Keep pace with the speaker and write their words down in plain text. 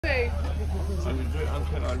I'm going to do it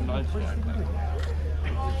until I'm 90, I think.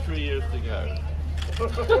 3 years to go.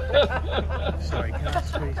 Sorry, can I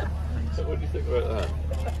squeeze? So what do you think about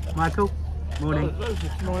that? Michael, morning.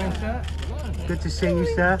 Morning, sir. Good to see you,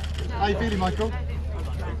 sir. How you feeling, Michael?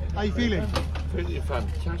 How you feeling? Feeling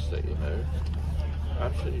fantastic, you know.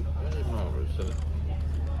 Absolutely very marvellous. And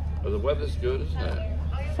well, the weather's good, isn't it?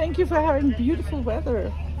 Thank you for having beautiful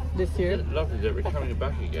weather this year. It's lovely that we're coming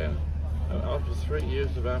back again after 3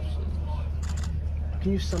 years of absence.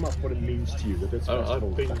 Can you sum up what it means to you that this festival?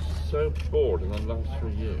 I've been so bored in the last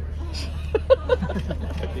 3 years.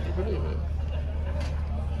 Can you believe it?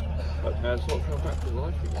 But now it's all come back to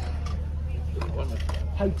life again. It's wonderful.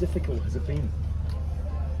 How difficult has it been?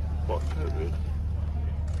 What, COVID?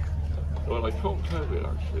 Well, I caught COVID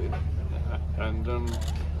actually, and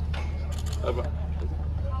it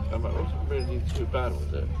wasn't really too bad,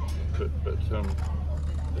 was it?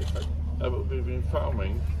 But we've been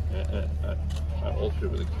farming all through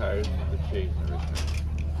with the cows and the cheese and everything.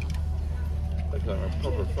 Like I'm a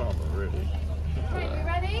proper farmer, really. Right, we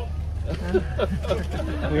ready?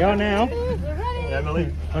 We are now. We're ready. Emily,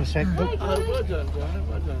 1 second. Well done, Dan.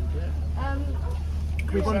 Well done, Dan.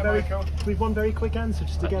 we've one very quick answer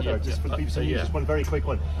just together, just for the people. So you just one very quick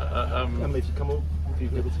one. Emily, if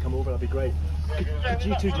you're able to come over, that'd be great. Could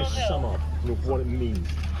you two just sum up what it means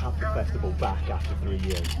to have the festival back after 3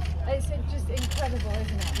 years? It's just incredible,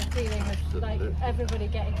 isn't it? The feeling of like everybody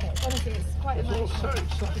getting it. Honestly, it's quite It's all emotional. so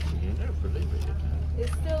exciting, you don't believe it.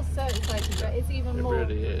 It's still so exciting, but it's even It more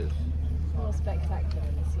really is. spectacular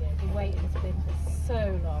this year. The wait has been for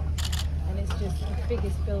so long, and it's just the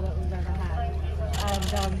biggest build-up we've ever had.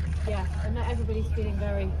 And yeah, and everybody's feeling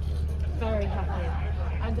very, very happy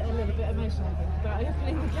and a little bit emotional, I think, about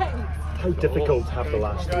opening the gates. How difficult have the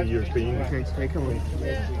last 3 years been?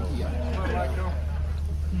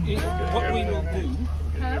 What we will do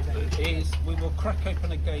is we will crack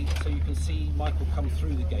open a gate so you can see Michael come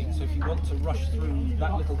through the gate. So if you want to rush through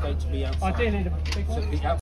that little gate to be outside, I do need a big one.